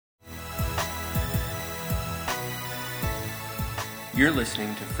You're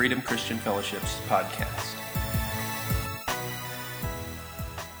listening to Freedom Christian Fellowship's podcast.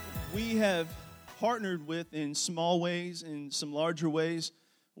 We have partnered with, in small ways, in some larger ways,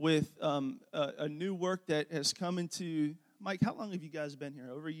 with a new work that has come into. Mike, how long have you guys been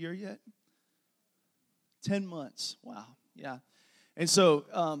here? Over a year yet? 10 months. Wow. Yeah. And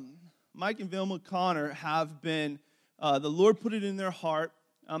so Mike and Vilma Connor have been, the Lord put it in their heart.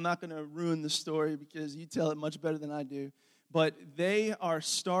 I'm not going to ruin the story because you tell it much better than I do. But they are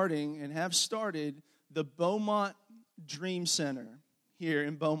starting and have started the Beaumont Dream Center here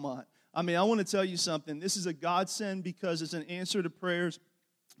in Beaumont. I mean, I want to tell you something. This is a godsend because it's an answer to prayers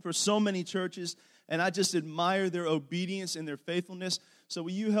for so many churches, and I just admire their obedience and their faithfulness. So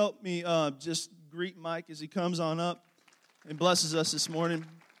will you help me just greet Mike as he comes on up and blesses us this morning?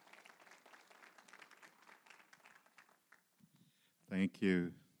 Thank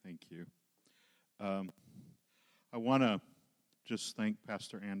you. I want to just thank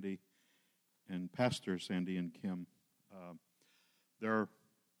Pastor Andy and Pastors Andy and Kim. They're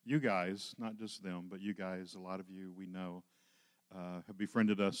you guys, not just them, but you guys, a lot of you we know, have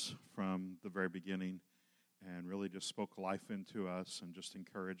befriended us from the very beginning and really just spoke life into us and just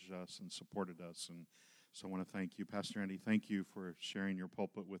encouraged us and supported us. And so I want to thank you, Pastor Andy. Thank you for sharing your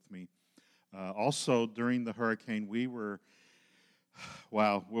pulpit with me. Also, during the hurricane,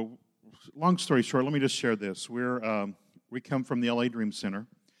 well, long story short, let me just share this. We come from the LA Dream Center.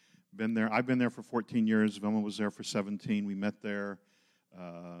 I've been there for 14 years. Vilma was there for 17. We met there.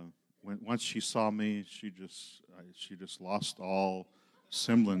 Once she saw me, she just lost all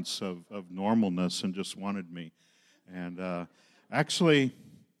semblance of normalness and just wanted me. And actually,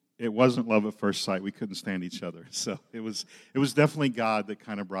 it wasn't love at first sight. We couldn't stand each other. So it was definitely God that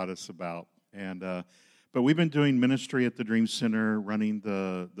kind of brought us about. And but we've been doing ministry at the Dream Center, running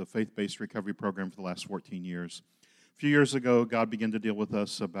the faith-based recovery program for the last 14 years. A few years ago, God began to deal with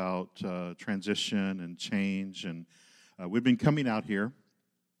us about transition and change, and we've been coming out here.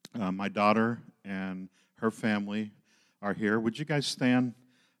 My daughter and her family are here. Would you guys stand?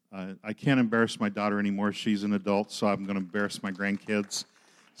 I can't embarrass my daughter anymore. She's an adult, so I'm going to embarrass my grandkids.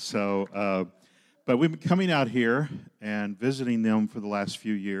 So, but we've been coming out here and visiting them for the last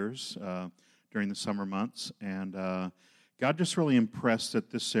few years during the summer months, and God just really impressed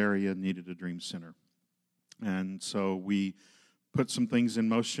that this area needed a dream center. And so we put some things in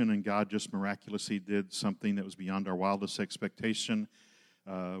motion, and God just miraculously did something that was beyond our wildest expectation.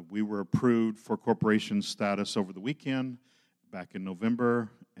 We were approved for corporation status over the weekend, back in November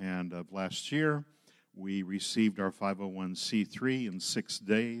and of last year. We received our 501c3 in 6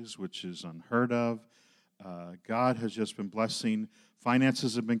 days, which is unheard of. God has just been blessing.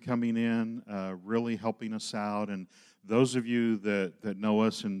 Finances have been coming in, really helping us out. And those of you that know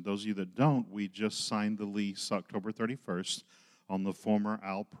us and those of you that don't, we just signed the lease October 31st on the former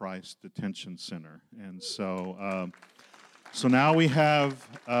Al Price Detention Center. And so now we have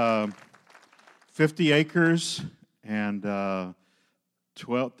 50 acres and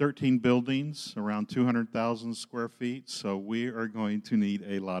 13 buildings, around 200,000 square feet. So we are going to need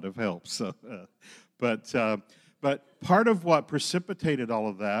a lot of help. So, but part of what precipitated all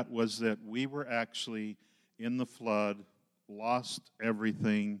of that was that we were actually in the flood, lost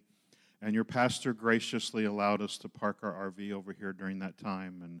everything, and your pastor graciously allowed us to park our RV over here during that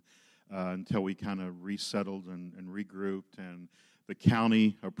time, and until we kind of resettled and regrouped, and the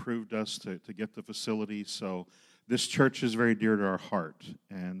county approved us to get the facility. So this church is very dear to our heart,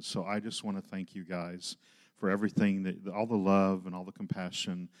 and so I just want to thank you guys for everything, all the love and all the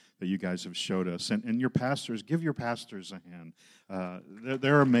compassion that you guys have showed us. And your pastors, give your pastors a hand.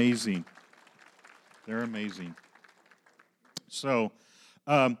 They're amazing. They're amazing. So,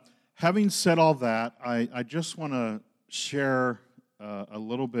 having said all that, I just want to share a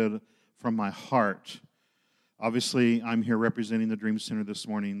little bit from my heart. Obviously, I'm here representing the Dream Center this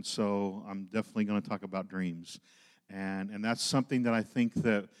morning, so I'm definitely going to talk about dreams. And that's something that I think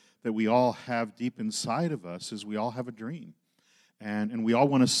that we all have deep inside of us, is we all have a dream. And we all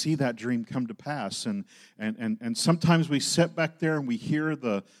want to see that dream come to pass. And sometimes we sit back there and we hear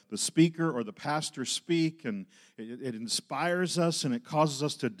the speaker or the pastor speak, and it inspires us and it causes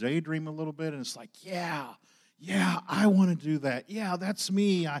us to daydream a little bit. And it's like, yeah, I want to do that. Yeah, that's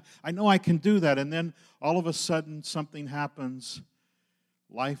me. I know I can do that. And then all of a sudden something happens.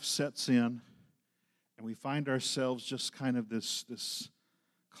 Life sets in. And we find ourselves just kind of this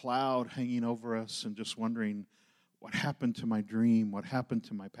cloud hanging over us and just wondering, what happened to my dream? What happened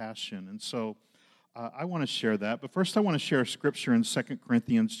to my passion? And so I want to share that. But first I want to share a scripture in 2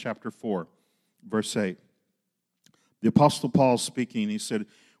 Corinthians chapter 4, verse 8. The Apostle Paul speaking, he said,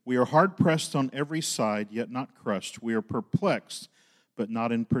 "We are hard-pressed on every side, yet not crushed. We are perplexed, but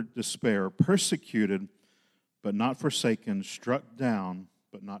not in despair, persecuted, but not forsaken, struck down,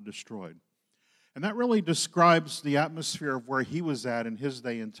 but not destroyed. And that really describes the atmosphere of where he was at in his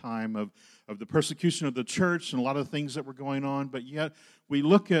day and time of the persecution of the church and a lot of things that were going on. But yet we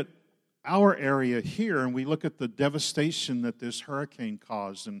look at our area here and we look at the devastation that this hurricane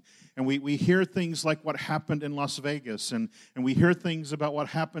caused. And we hear things like what happened in Las Vegas. And we hear things about what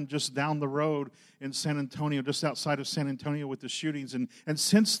happened just down the road in San Antonio, just outside of San Antonio with the shootings. And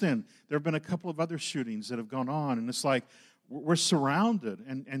since then, there have been a couple of other shootings that have gone on. And it's like, we're surrounded,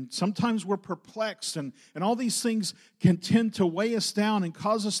 and sometimes we're perplexed, and all these things can tend to weigh us down and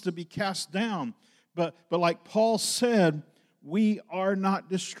cause us to be cast down. But like Paul said, we are not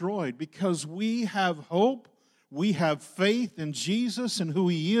destroyed because we have hope, we have faith in Jesus and who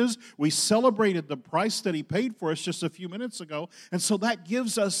He is. We celebrated the price that He paid for us just a few minutes ago, and so that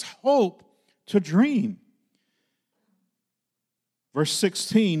gives us hope to dream. Verse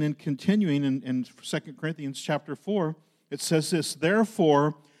 16, and continuing in 2 Corinthians chapter 4, it says this,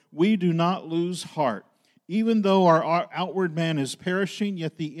 therefore, we do not lose heart. Even though our outward man is perishing,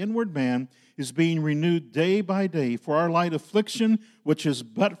 yet the inward man is being renewed day by day. For our light affliction, which is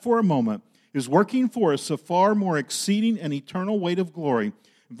but for a moment, is working for us a far more exceeding and eternal weight of glory.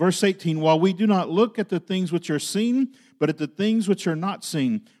 Verse 18, while we do not look at the things which are seen, but at the things which are not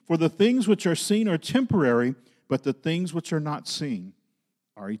seen. For the things which are seen are temporary, but the things which are not seen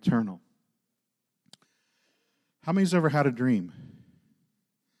are eternal. How many's ever had a dream?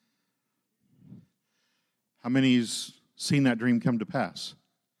 How many's seen that dream come to pass?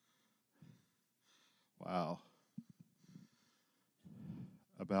 Wow.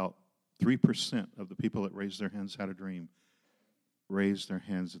 About 3% of the people that raised their hands had a dream, raised their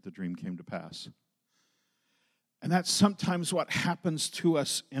hands that the dream came to pass. And that's sometimes what happens to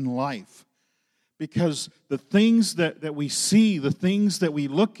us in life. Because the things that we see, the things that we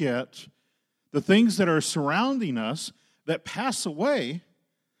look at, the things that are surrounding us that pass away,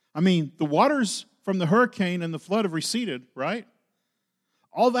 I mean, the waters from the hurricane and the flood have receded, right?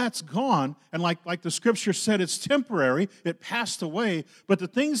 All that's gone, and like the scripture said, it's temporary, it passed away, but the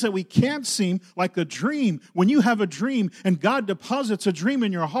things that we can't see, like a dream, when you have a dream and God deposits a dream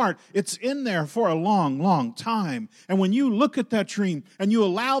in your heart, it's in there for a long, long time. And when you look at that dream and you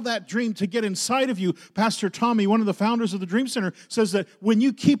allow that dream to get inside of you, Pastor Tommy, one of the founders of the Dream Center, says that when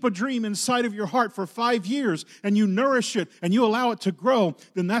you keep a dream inside of your heart for 5 years and you nourish it and you allow it to grow,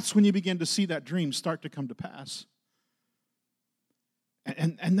 then that's when you begin to see that dream start to come to pass.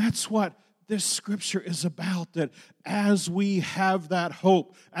 And that's what this scripture is about, that as we have that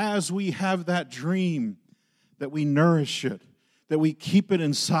hope, as we have that dream, that we nourish it, that we keep it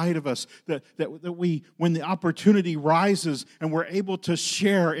inside of us, that we, when the opportunity rises and we're able to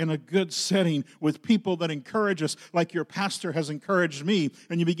share in a good setting with people that encourage us, like your pastor has encouraged me,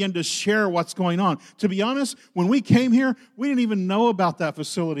 and you begin to share what's going on. To be honest, when we came here, we didn't even know about that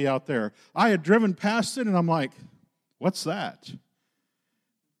facility out there. I had driven past it, and I'm like, what's that?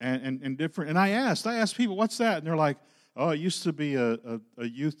 And different. And I asked people, what's that? And they're like, oh, it used to be a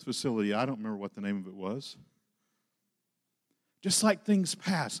youth facility. I don't remember what the name of it was. Just like things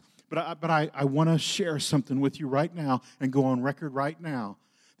pass. But I want to share something with you right now and go on record right now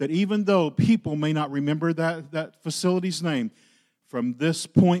that even though people may not remember that facility's name, from this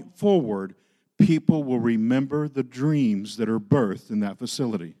point forward, people will remember the dreams that are birthed in that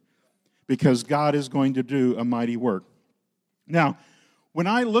facility because God is going to do a mighty work. Now, when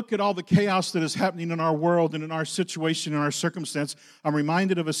I look at all the chaos that is happening in our world and in our situation and our circumstance, I'm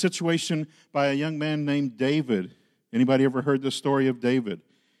reminded of a situation by a young man named David. Anybody ever heard the story of David?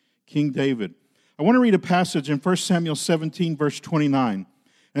 King David. I want to read a passage in 1 Samuel 17, verse 29.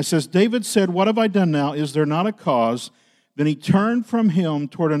 And it says, David said, what have I done now? Is there not a cause? Then he turned from him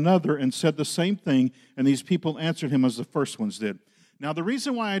toward another and said the same thing, and these people answered him as the first ones did. Now, the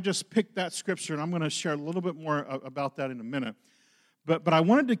reason why I just picked that scripture, and I'm going to share a little bit more about that in a minute, But I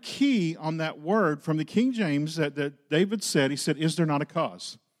wanted to key on that word from the King James that David said. He said, is there not a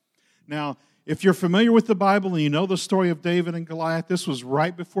cause? Now, if you're familiar with the Bible and you know the story of David and Goliath, this was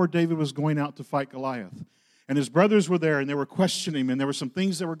right before David was going out to fight Goliath. And his brothers were there, and they were questioning him, and there were some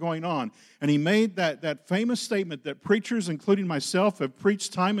things that were going on. And he made that famous statement that preachers, including myself, have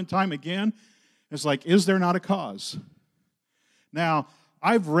preached time and time again. It's like, is there not a cause? Now,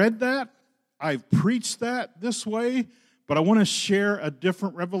 I've read that. I've preached that this way. But I want to share a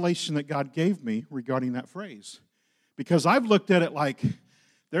different revelation that God gave me regarding that phrase. Because I've looked at it like,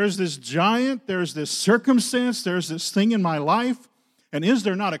 there's this giant, there's this circumstance, there's this thing in my life, and is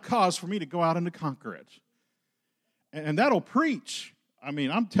there not a cause for me to go out and to conquer it? And that'll preach. I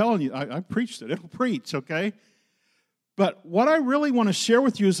mean, I'm telling you, I preached it. It'll preach, okay? But what I really want to share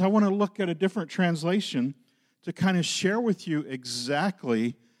with you is I want to look at a different translation to kind of share with you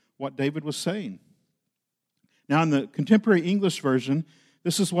exactly what David was saying. Now, in the contemporary English version,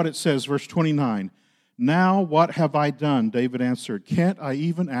 this is what it says, verse 29. Now what have I done? David answered, can't I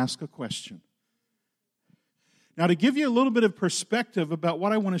even ask a question? Now, to give you a little bit of perspective about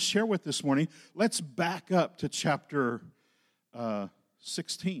what I want to share with this morning, let's back up to chapter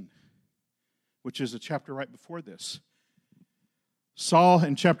 16, which is a chapter right before this. Saul,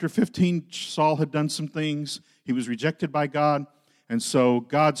 in chapter 15, Saul had done some things. He was rejected by God, and so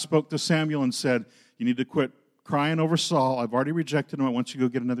God spoke to Samuel and said, you need to quit crying over Saul. I've already rejected him. I want you to go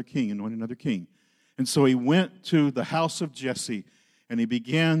get another king, anoint another king. And so he went to the house of Jesse, and he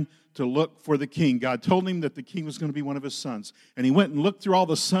began to look for the king. God told him that the king was going to be one of his sons. And he went and looked through all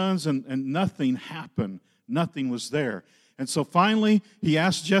the sons, and nothing happened. Nothing was there. And so finally, he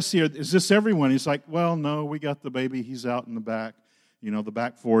asked Jesse, is this everyone? He's like, well, no, we got the baby. He's out in the back, the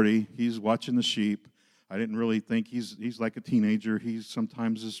back 40. He's watching the sheep. I didn't really think he's like a teenager. He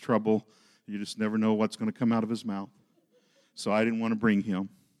sometimes is trouble. You just never know what's going to come out of his mouth. So I didn't want to bring him.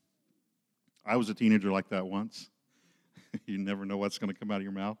 I was a teenager like that once. You never know what's going to come out of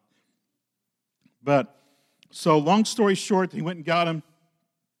your mouth. But, so long story short, he went and got him.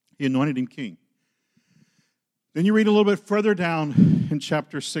 He anointed him king. Then you read a little bit further down in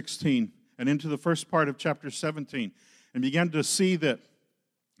chapter 16 and into the first part of chapter 17 and began to see that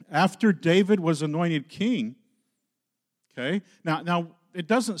after David was anointed king, okay, now it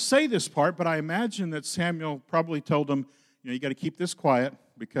doesn't say this part, but I imagine that Samuel probably told him, you got to keep this quiet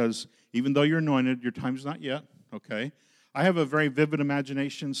because even though you're anointed, your time's not yet, okay? I have a very vivid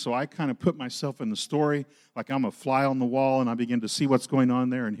imagination, so I kind of put myself in the story like I'm a fly on the wall, and I begin to see what's going on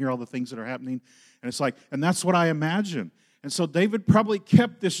there and hear all the things that are happening. And it's like, and that's what I imagine. And so David probably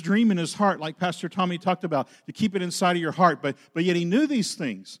kept this dream in his heart, like Pastor Tommy talked about, to keep it inside of your heart. But yet he knew these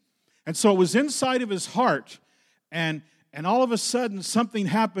things. And so it was inside of his heart, and all of a sudden something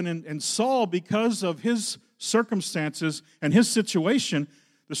happened, and Saul, because of his circumstances and his situation,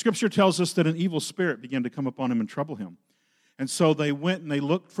 the Scripture tells us that an evil spirit began to come upon him and trouble him. And so they went and they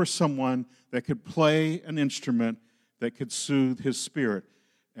looked for someone that could play an instrument that could soothe his spirit.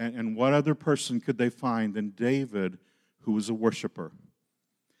 And what other person could they find than David, who was a worshiper?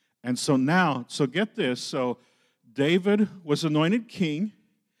 And so now, so get this, so David was anointed king,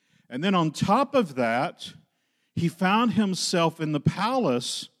 and then on top of that, he found himself in the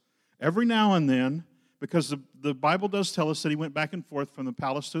palace every now and then, because the Bible does tell us that he went back and forth from the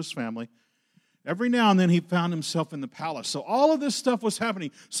palace to his family. Every now and then he found himself in the palace. So all of this stuff was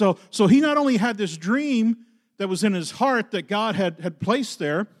happening. So he not only had this dream that was in his heart that God had placed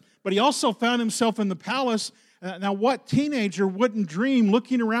there, but he also found himself in the palace. Now, what teenager wouldn't dream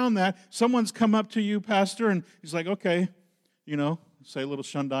looking around that someone's come up to you, Pastor, and he's like, okay, say a little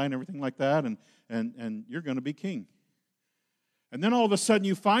shundai and everything like that, and you're going to be king. And then all of a sudden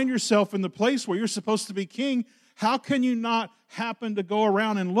you find yourself in the place where you're supposed to be king. How can you not happen to go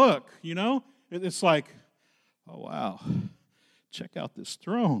around and look, It's like, oh, wow, check out this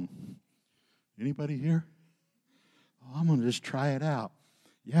throne. Anybody here? Oh, I'm going to just try it out.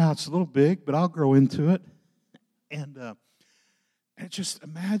 Yeah, it's a little big, but I'll grow into it. And just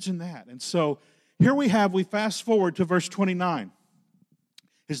imagine that. And so here we fast forward to verse 29.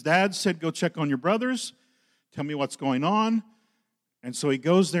 His dad said, go check on your brothers. Tell me what's going on. And so he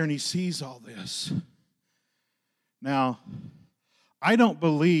goes there and he sees all this. Now, I don't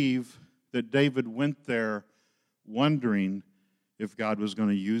believe that David went there wondering if God was going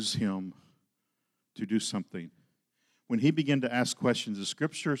to use him to do something. When he began to ask questions, the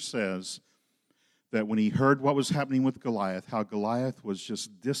Scripture says that when he heard what was happening with Goliath, how Goliath was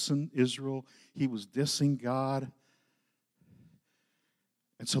just dissing Israel, he was dissing God.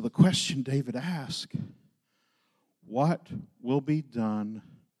 And so the question David asked, what will be done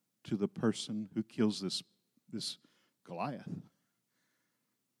to the person who kills this Goliath?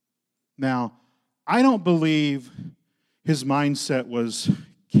 Now, I don't believe his mindset was,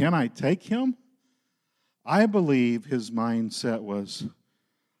 can I take him? I believe his mindset was,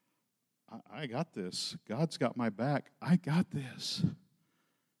 I got this. God's got my back. I got this.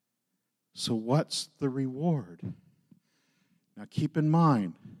 So what's the reward? Now keep in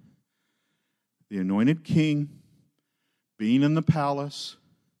mind, the anointed king being in the palace,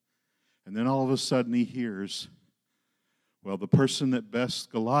 and then all of a sudden he hears, well, the person that bests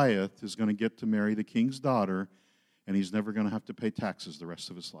Goliath is going to get to marry the king's daughter, and he's never going to have to pay taxes the rest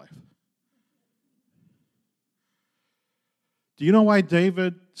of his life. Do you know why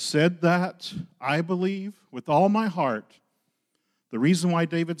David said that? I believe, with all my heart, the reason why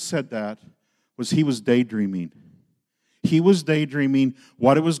David said that was he was daydreaming. he was daydreaming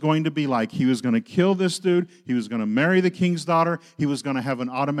what it was going to be like. He was going to kill this dude. He was going to marry the king's daughter. He was going to have an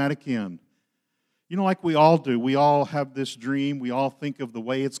automatic end. You know, like we all do. We all have this dream. We all think of the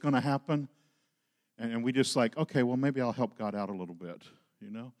way it's going to happen. And we just like, okay, well, maybe I'll help God out a little bit,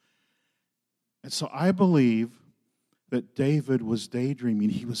 you know. And so I believe that David was daydreaming.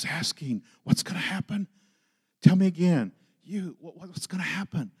 He was asking, what's going to happen? Tell me again. What's going to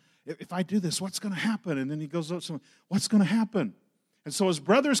happen? If I do this, what's going to happen? And then he goes up to him, what's going to happen? And so his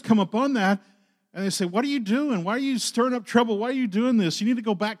brothers come upon that, and they say, what are you doing? Why are you stirring up trouble? Why are you doing this? You need to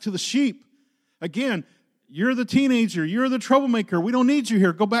go back to the sheep. Again, you're the teenager. You're the troublemaker. We don't need you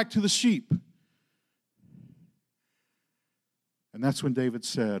here. Go back to the sheep. And that's when David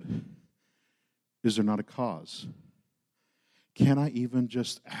said, is there not a cause? Can I even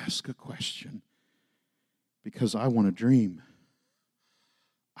just ask a question? Because I want to dream.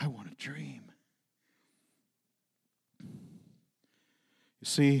 I want to dream. You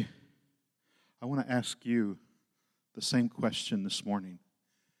see, I want to ask you the same question this morning.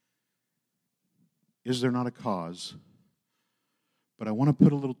 Is there not a cause? But I want to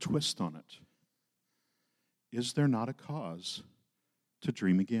put a little twist on it. Is there not a cause to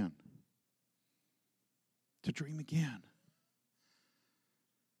dream again? To dream again.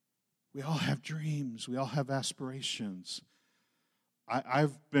 We all have dreams. We all have aspirations.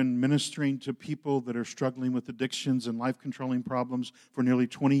 I've been ministering to people that are struggling with addictions and life-controlling problems for nearly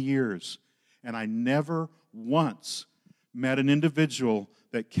 20 years. And I never once met an individual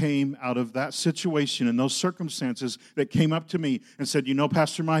that came out of that situation and those circumstances that came up to me and said, you know,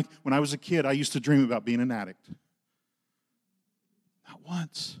 Pastor Mike, when I was a kid, I used to dream about being an addict. Not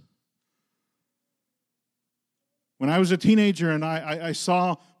once. When I was a teenager and I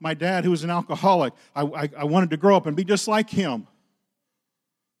saw my dad, who was an alcoholic, I wanted to grow up and be just like him.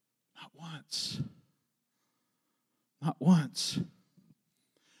 Not once. Not once.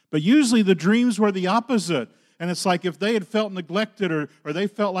 But usually the dreams were the opposite. And it's like if they had felt neglected or they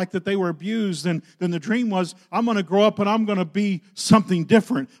felt like that they were abused, then the dream was, I'm going to grow up and I'm going to be something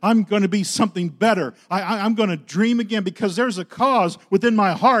different. I'm going to be something better. I'm going to dream again because there's a cause within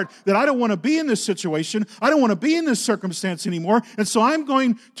my heart that I don't want to be in this situation. I don't want to be in this circumstance anymore. And so I'm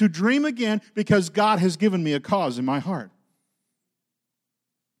going to dream again because God has given me a cause in my heart.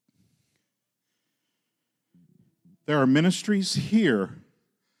 There are ministries here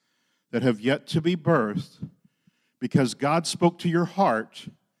that have yet to be birthed because God spoke to your heart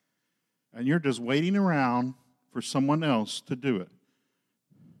and you're just waiting around for someone else to do it.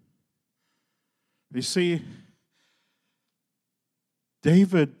 You see,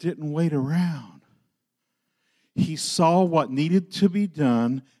 David didn't wait around. He saw what needed to be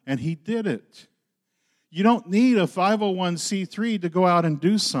done and he did it. You don't need a 501c3 to go out and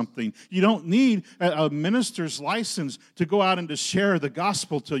do something. You don't need a minister's license to go out and to share the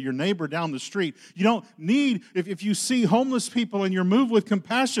gospel to your neighbor down the street. You don't need, if you see homeless people and you're moved with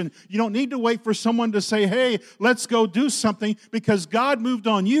compassion, you don't need to wait for someone to say, hey, let's go do something, because God moved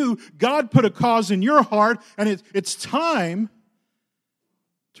on you. God put a cause in your heart, and it's time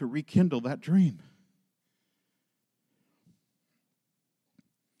to rekindle that dream.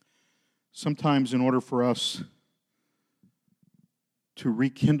 Sometimes in order for us to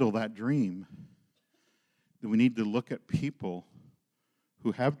rekindle that dream, we need to look at people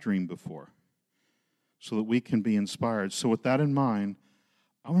who have dreamed before so that we can be inspired. So with that in mind,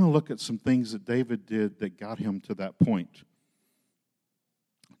 I want to look at some things that David did that got him to that point.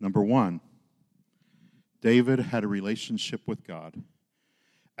 Number one, David had a relationship with God.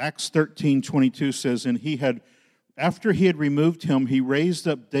 Acts 13:22 says, after he had removed him, he raised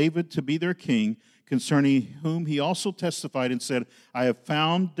up David to be their king, concerning whom he also testified and said, I have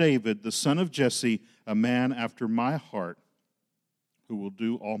found David, the son of Jesse, a man after my heart, who will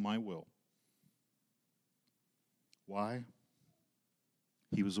do all my will. Why?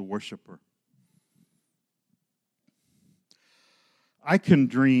 He was a worshiper. I can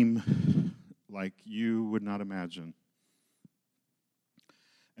dream like you would not imagine.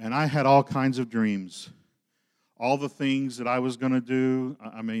 And I had all kinds of dreams. All the things that I was going to do,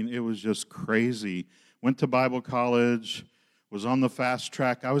 I mean, it was just crazy. Went to Bible college, was on the fast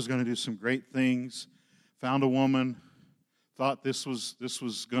track. I was going to do some great things. Found a woman, thought this was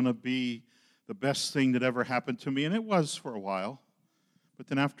going to be the best thing that ever happened to me, and it was for a while. But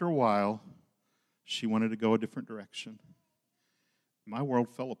then after a while, she wanted to go a different direction. My world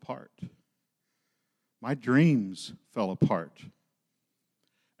fell apart. My dreams fell apart.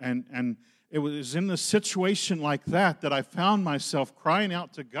 And it was in a situation like that I found myself crying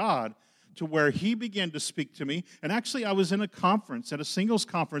out to God to where he began to speak to me. And actually, I was in a conference, at a singles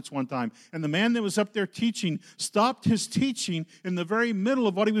conference one time, and the man that was up there teaching stopped his teaching in the very middle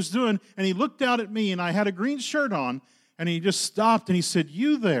of what he was doing, and he looked out at me, and I had a green shirt on, and he just stopped, and he said,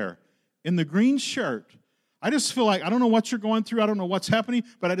 "You there, in the green shirt, I just feel like, I don't know what you're going through, I don't know what's happening,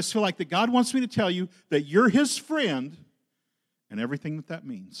 but I just feel like that God wants me to tell you that you're his friend and everything that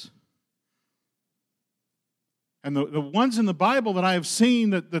means." And the ones in the Bible that I have seen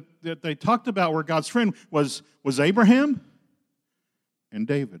that they talked about were God's friend was Abraham and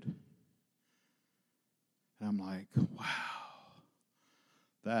David. And I'm like, wow,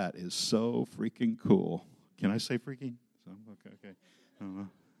 that is so freaking cool. Can I say freaking? Okay.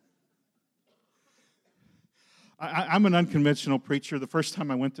 I'm an unconventional preacher. The first time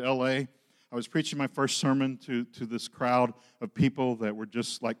I went to L.A., I was preaching my first sermon to this crowd of people that were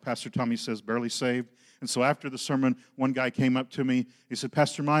just, like Pastor Tommy says, barely saved. And so after the sermon, one guy came up to me. He said,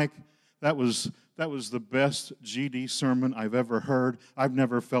 "Pastor Mike, that was the best GD sermon I've ever heard. I've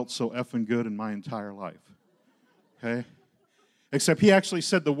never felt so effing good in my entire life." Okay? Except he actually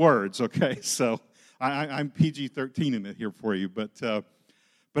said the words, okay? So I'm PG-13 in it here for you. But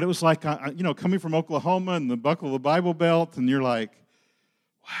it was like, coming from Oklahoma and the buckle of the Bible Belt, and you're like,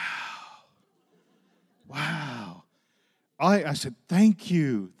 wow. I said, thank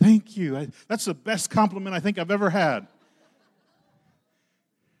you. That's the best compliment I think I've ever had.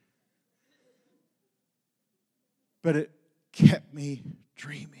 But it kept me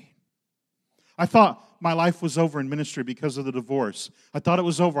dreaming. I thought my life was over in ministry because of the divorce. I thought it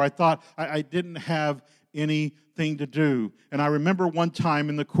was over. I thought I didn't have anything to do. And I remember one time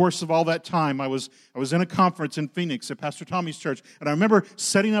in the course of all that time, I was in a conference in Phoenix at Pastor Tommy's church, and I remember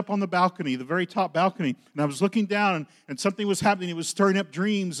setting up on the balcony, the very top balcony, and I was looking down, and something was happening. It was stirring up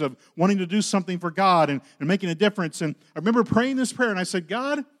dreams of wanting to do something for God and making a difference. And I remember praying this prayer, and I said,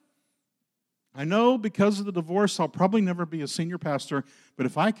 "God, I know because of the divorce, I'll probably never be a senior pastor, but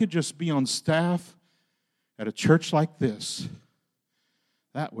if I could just be on staff at a church like this,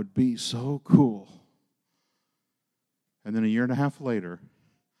 that would be so cool." And then a year and a half later,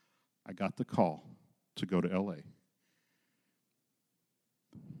 I got the call to go to L.A. It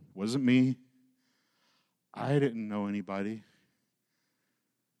wasn't me. I didn't know anybody.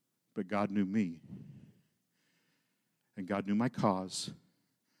 But God knew me. And God knew my cause.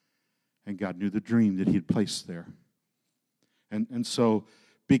 And God knew the dream that He had placed there. And so,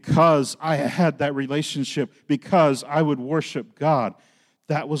 because I had that relationship, because I would worship God,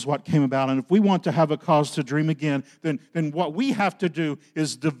 that was what came about. And if we want to have a cause to dream again, then what we have to do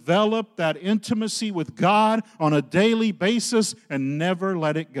is develop that intimacy with God on a daily basis and never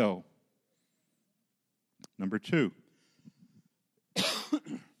let it go. Number 2,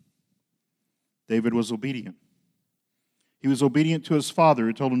 David was obedient. He was obedient to his father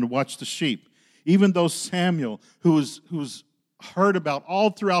who told him to watch the sheep. Even though Samuel, who was heard about all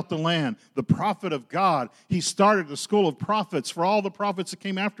throughout the land, the prophet of God, he started the school of prophets for all the prophets that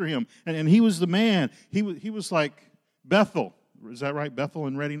came after him. And he was the man. He was like Bethel. Is that right? Bethel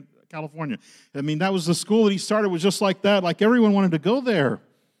in Redding, California. I mean, that was the school that he started, was just like that. Like everyone wanted to go there.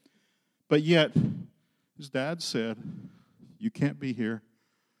 But yet, his dad said, "You can't be here.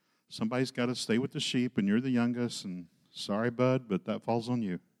 Somebody's got to stay with the sheep, and you're the youngest, and sorry, bud, but that falls on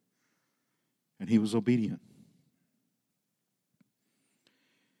you." And he was obedient.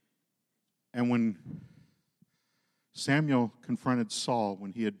 And when Samuel confronted Saul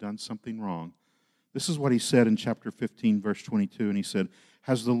when he had done something wrong, this is what he said in chapter 15, verse 22. And he said,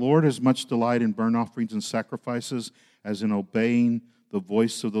 "Has the Lord as much delight in burnt offerings and sacrifices as in obeying the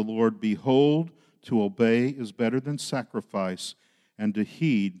voice of the Lord? Behold, to obey is better than sacrifice, and to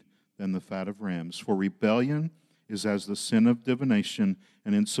heed than the fat of rams. For rebellion is as the sin of divination,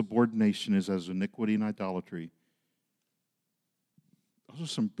 and insubordination is as iniquity and idolatry." Those are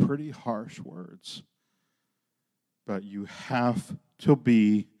some pretty harsh words. But you have to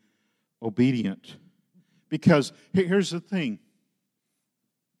be obedient. Because here's the thing.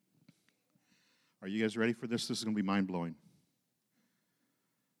 Are you guys ready for this? This is going to be mind-blowing.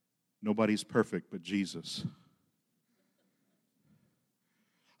 Nobody's perfect but Jesus.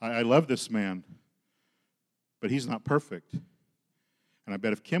 I love this man, but he's not perfect. And I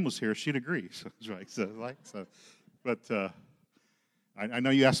bet if Kim was here, she'd agree. But I know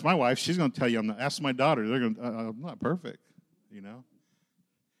you ask my wife, she's going to tell you. Ask my daughter, they're going. I'm not perfect,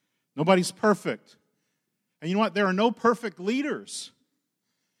 Nobody's perfect. And you know what? There are no perfect leaders.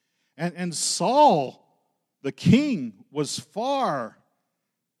 And Saul, the king, was far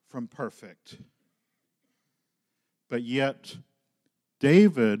from perfect. But yet,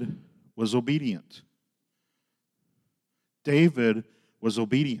 David was obedient. David was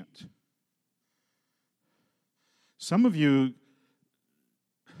obedient. Some of you,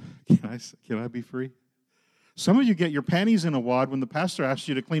 can I be free? Some of you get your panties in a wad when the pastor asks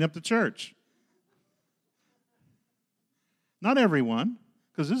you to clean up the church. Not everyone,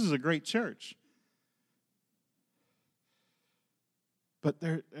 because this is a great church. But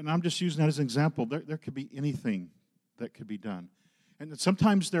and I'm just using that as an example, there could be anything that could be done. And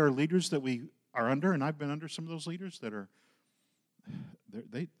sometimes there are leaders that we are under, and I've been under some of those leaders that are,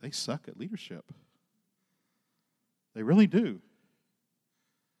 they suck at leadership. They really do.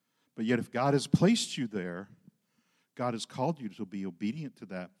 But yet if God has placed you there, God has called you to be obedient to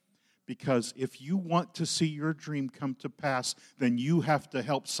that. Because if you want to see your dream come to pass, then you have to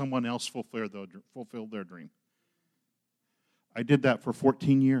help someone else fulfill their dream. I did that for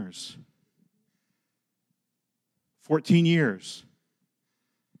 14 years. 14 years.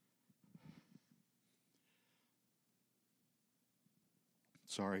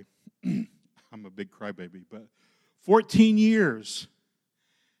 Sorry, I'm a big crybaby, but 14 years.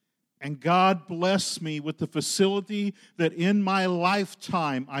 And God blessed me with the facility that in my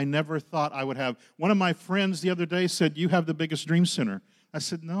lifetime I never thought I would have. One of my friends the other day said, "You have the biggest dream center." I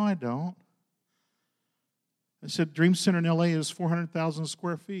said, "No, I don't." I said, "Dream Center in L.A. is 400,000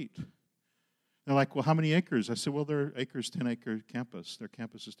 square feet." They're like, "Well, how many acres?" I said, "Well, their acres, 10-acre campus. Their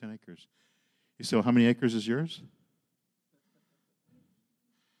campus is 10 acres. He said, "Well, how many acres is yours?"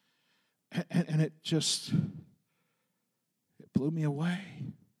 And it blew me away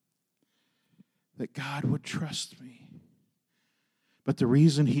that God would trust me. But the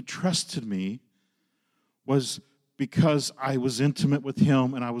reason He trusted me was because I was intimate with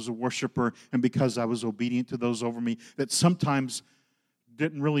Him and I was a worshiper, and because I was obedient to those over me that sometimes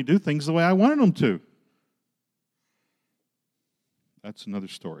didn't really do things the way I wanted them to. That's another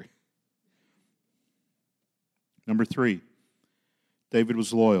story. Number 3, David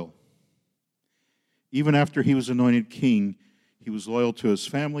was loyal. Even after he was anointed king, he was loyal to his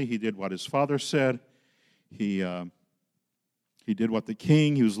family. He did what his father said. He did what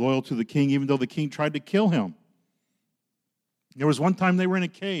he was loyal to the king, even though the king tried to kill him. There was one time they were in a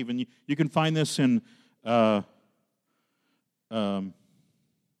cave, and you can find this in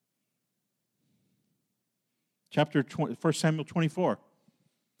chapter 20, 1 Samuel 24.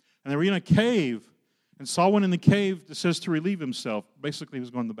 And they were in a cave, and Saul went in the cave, it says, to relieve himself. Basically, he was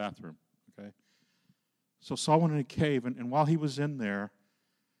going to the bathroom. Okay. So Saul went in a cave, and while he was in there,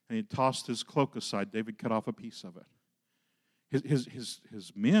 and he tossed his cloak aside, David cut off a piece of it.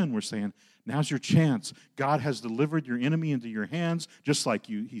 His men were saying, "Now's your chance. God has delivered your enemy into your hands, just like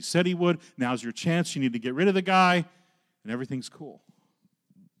he said He would. Now's your chance. You need to get rid of the guy, and everything's cool."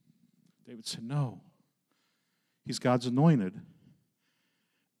 David said, "No. He's God's anointed,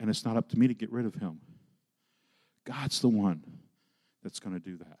 and it's not up to me to get rid of him. God's the one that's going to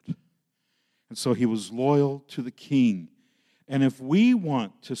do that." And so he was loyal to the king. And if we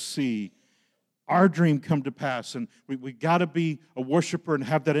want to see our dream come to pass, and we got to be a worshiper and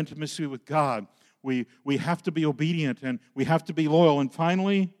have that intimacy with God, we have to be obedient and we have to be loyal. And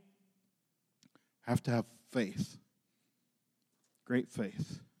finally, have to have faith. Great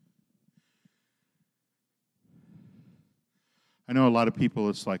faith. I know a lot of people,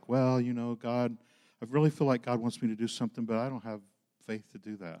 it's like, well, God, I really feel like God wants me to do something, but I don't have faith to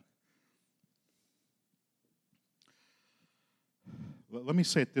do that. Let me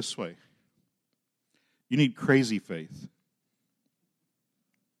say it this way. You need crazy faith.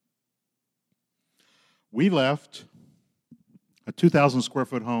 We left a 2,000 square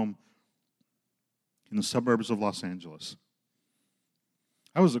foot home in the suburbs of Los Angeles.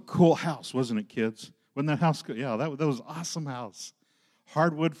 That was a cool house, wasn't it, kids? Wasn't that house good? Yeah, that was an awesome house.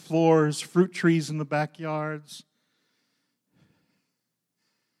 Hardwood floors, fruit trees in the backyards.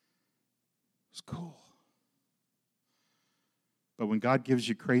 It was cool. But when God gives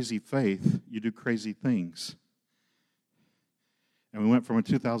you crazy faith, you do crazy things. And we went from a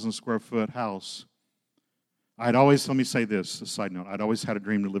 2,000 square foot house. Let me say this, a side note, I'd always had a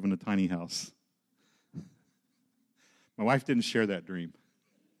dream to live in a tiny house. My wife didn't share that dream.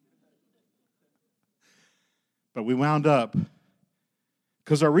 But we wound up,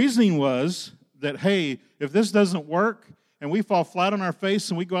 because our reasoning was that, hey, if this doesn't work, and we fall flat on our face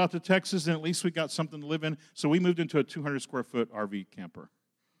and we go out to Texas, and at least we got something to live in. So we moved into a 200 square foot RV camper.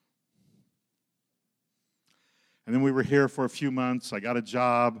 And then we were here for a few months. I got a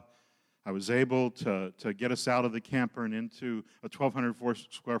job. I was able to get us out of the camper and into a 1,204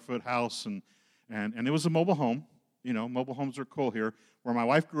 square foot house. And it was a mobile home. Mobile homes are cool here. Where my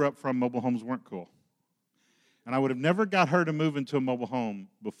wife grew up from, mobile homes weren't cool. And I would have never got her to move into a mobile home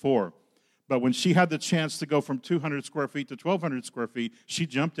before. But when she had the chance to go from 200 square feet to 1,200 square feet, she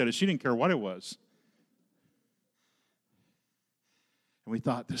jumped at it. She didn't care what it was. And we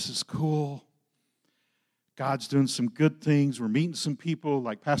thought, this is cool. God's doing some good things. We're meeting some people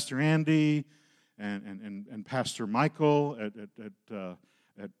like Pastor Andy and Pastor Michael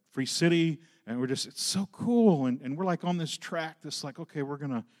at Free City. And it's so cool. And we're like on this track that's like, okay, we're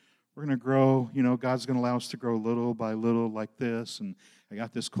gonna grow. You know, God's gonna allow us to grow little by little like this. And I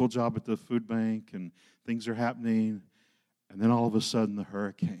got this cool job at the food bank, and things are happening. And then all of a sudden, the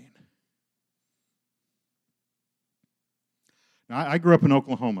hurricane. Now, I grew up in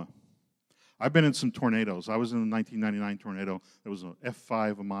Oklahoma. I've been in some tornadoes. I was in the 1999 tornado that was an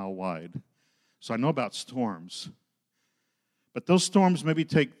F5 a mile wide. So I know about storms. But those storms maybe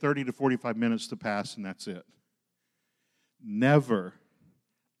take 30 to 45 minutes to pass, and that's it. Never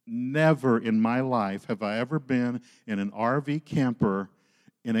in my life have I ever been in an RV camper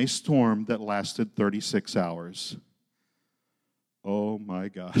in a storm that lasted 36 hours. Oh my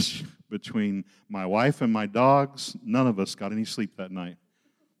gosh. Between my wife and my dogs, none of us got any sleep that night.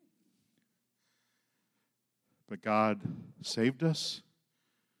 But God saved us.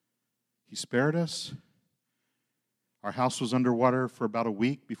 He spared us. Our house was underwater for about a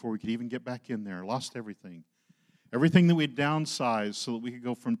week before we could even get back in there. Lost everything. Everything that we had downsized so that we could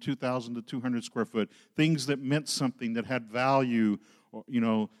go from 2,000 to 200 square foot. Things that meant something, that had value,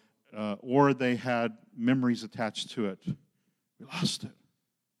 or they had memories attached to it. We lost it.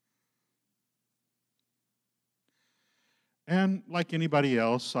 And like anybody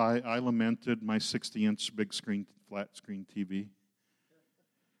else, I lamented my 60-inch big screen, flat screen TV.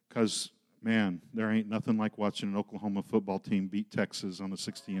 Because, man, there ain't nothing like watching an Oklahoma football team beat Texas on a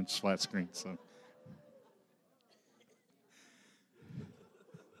 60-inch flat screen. So,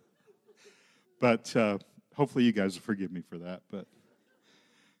 but hopefully you guys will forgive me for that.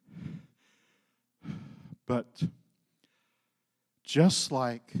 But just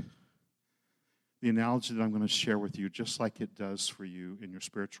like the analogy that I'm going to share with you, just like it does for you in your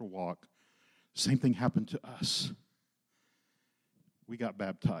spiritual walk, same thing happened to us. We got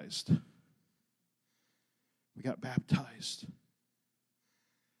baptized. We got baptized.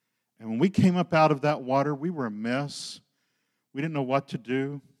 And when we came up out of that water, we were a mess. We didn't know what to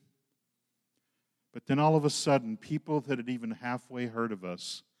do. But then all of a sudden, people that had even halfway heard of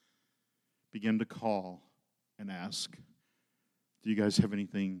us began to call and ask, do you guys have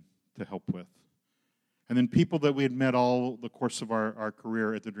anything to help with? And then people that we had met all the course of our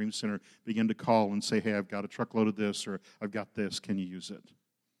career at the Dream Center began to call and say, hey, I've got a truckload of this, or I've got this, can you use it?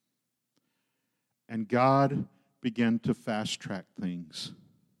 And God began to fast-track things,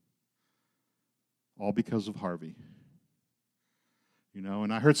 all because of Harvey. You know,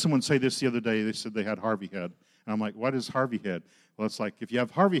 and I heard someone say this the other day. They said they had Harvey head. And I'm like, what is Harvey head? Well, it's like if you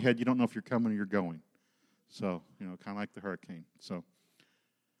have Harvey head, you don't know if you're coming or you're going. So, you know, kind of like the hurricane. So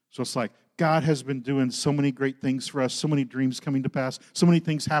it's like God has been doing so many great things for us, so many dreams coming to pass, so many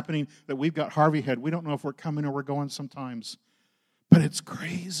things happening that we've got Harvey head. We don't know if we're coming or we're going sometimes. But it's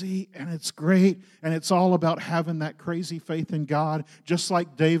crazy, and it's great, and it's all about having that crazy faith in God. Just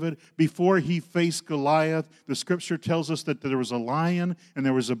like David, before he faced Goliath, the Scripture tells us that there was a lion and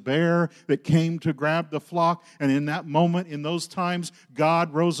there was a bear that came to grab the flock. And in that moment, in those times,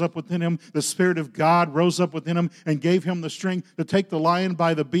 God rose up within him. The Spirit of God rose up within him and gave him the strength to take the lion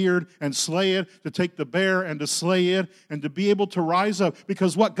by the beard and slay it, to take the bear and to slay it, and to be able to rise up.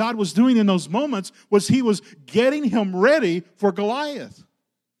 Because what God was doing in those moments was he was getting him ready for Goliath.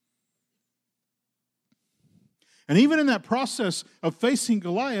 And even in that process of facing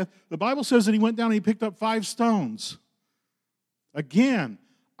Goliath, the Bible says that he went down and he picked up 5 stones. Again,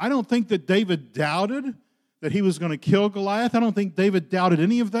 I don't think that David doubted that he was going to kill Goliath. I don't think David doubted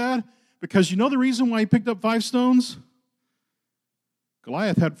any of that. Because you know the reason why he picked up 5 stones?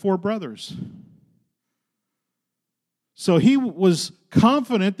 Goliath had 4 brothers. So he was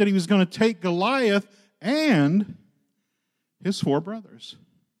confident that he was going to take Goliath and his 4 brothers.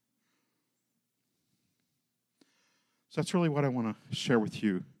 So that's really what I want to share with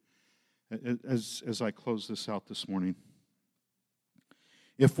you as I close this out this morning.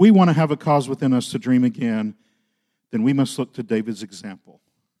 If we want to have a cause within us to dream again, then we must look to David's example.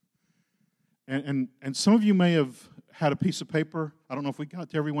 And some of you may have had a piece of paper. I don't know if we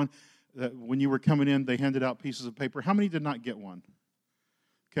got to everyone. That when you were coming in, they handed out pieces of paper. How many did not get one?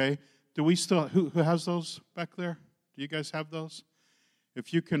 Okay. Do we still, who has those back there? Do you guys have those?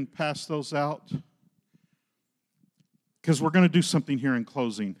 If you can pass those out. Because we're going to do something here in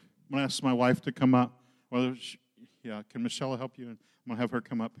closing. I'm going to ask my wife to come up. Can Michelle help you? I'm going to have her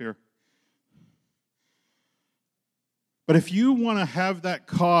come up here. But if you want to have that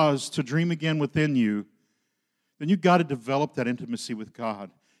cause to dream again within you, then you've got to develop that intimacy with God.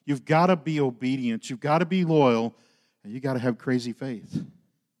 You've got to be obedient. You've got to be loyal. And you got to have crazy faith.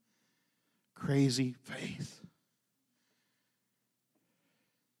 Crazy faith.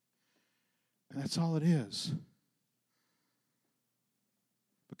 And that's all it is.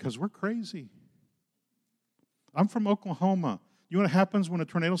 Because we're crazy. I'm from Oklahoma. You know what happens when a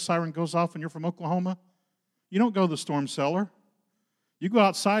tornado siren goes off and you're from Oklahoma? You don't go to the storm cellar. You go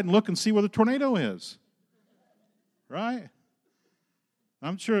outside and look and see where the tornado is. Right?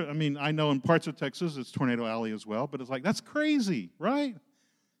 I'm sure, I know in parts of Texas it's Tornado Alley as well, but it's like, that's crazy, right?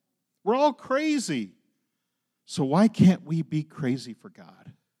 We're all crazy. So why can't we be crazy for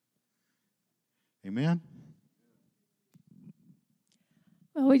God? Amen?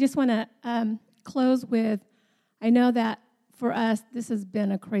 Well, we just want to close with, I know that for us, this has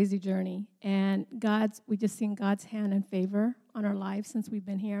been a crazy journey, and we just seen God's hand and favor on our lives since we've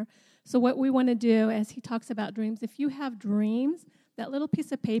been here. So what we want to do, as he talks about dreams, if you have dreams, that little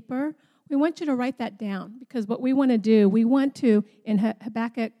piece of paper, we want you to write that down, because what we want to do, we want to, in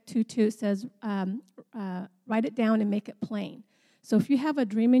Habakkuk 2:2, it says, write it down and make it plain. So if you have a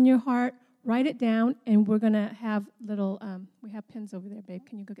dream in your heart, write it down, and we're going to have little, we have pens over there, babe.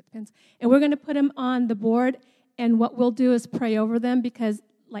 Can you go get the pens? And we're going to put them on the board, and what we'll do is pray over them, because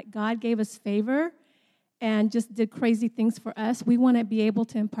like God gave us favor and just did crazy things for us. We want to be able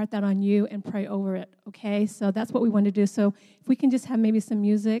to impart that on you and pray over it, okay? So that's what we want to do. So if we can just have maybe some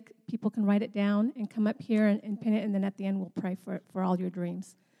music, people can write it down and come up here and pin it, and then at the end we'll pray for all your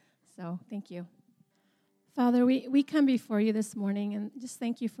dreams. So thank you. Father, we come before you this morning and just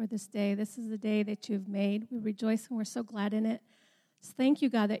thank you for this day. This is the day that you've made. We rejoice and we're so glad in it. Just thank you,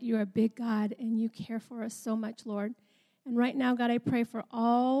 God, that you're a big God and you care for us so much, Lord. And right now, God, I pray for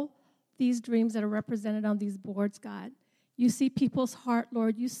all these dreams that are represented on these boards, God. You see people's heart,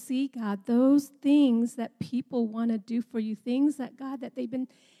 Lord. You see, God, those things that people want to do for you, things that, God, that they've been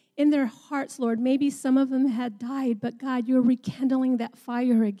in their hearts, Lord. Maybe some of them had died, but, God, you're rekindling that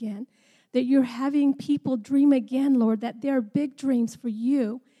fire again, that you're having people dream again, Lord, that there are big dreams for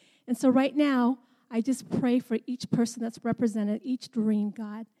you. And so right now, I just pray for each person that's represented, each dream,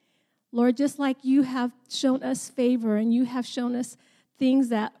 God. Lord, just like you have shown us favor and you have shown us things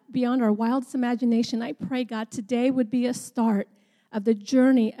that beyond our wildest imagination, I pray, God, today would be a start of the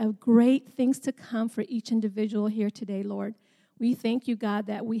journey of great things to come for each individual here today, Lord. We thank you, God,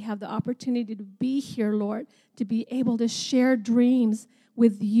 that we have the opportunity to be here, Lord, to be able to share dreams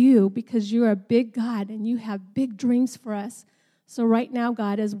with you, because you're a big God and you have big dreams for us. So right now,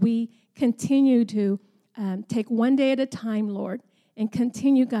 God, as we continue to take one day at a time, Lord, and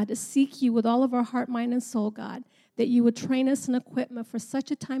continue, God, to seek you with all of our heart, mind, and soul, God, that you would train us and equipment for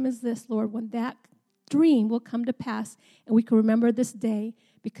such a time as this, Lord, when that dream will come to pass and we can remember this day,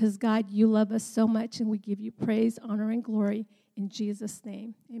 because, God, you love us so much, and we give you praise, honor, and glory in Jesus'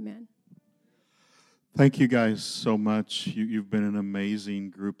 name. Amen. Thank you guys so much. You've been an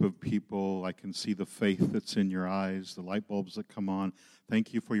amazing group of people. I can see the faith that's in your eyes, the light bulbs that come on.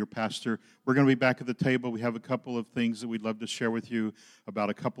 Thank you for your pastor. We're going to be back at the table. We have a couple of things that we'd love to share with you about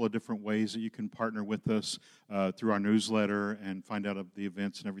a couple of different ways that you can partner with us through our newsletter and find out of the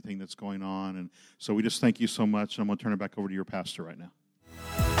events and everything that's going on. And so we just thank you so much. And I'm going to turn it back over to your pastor right now.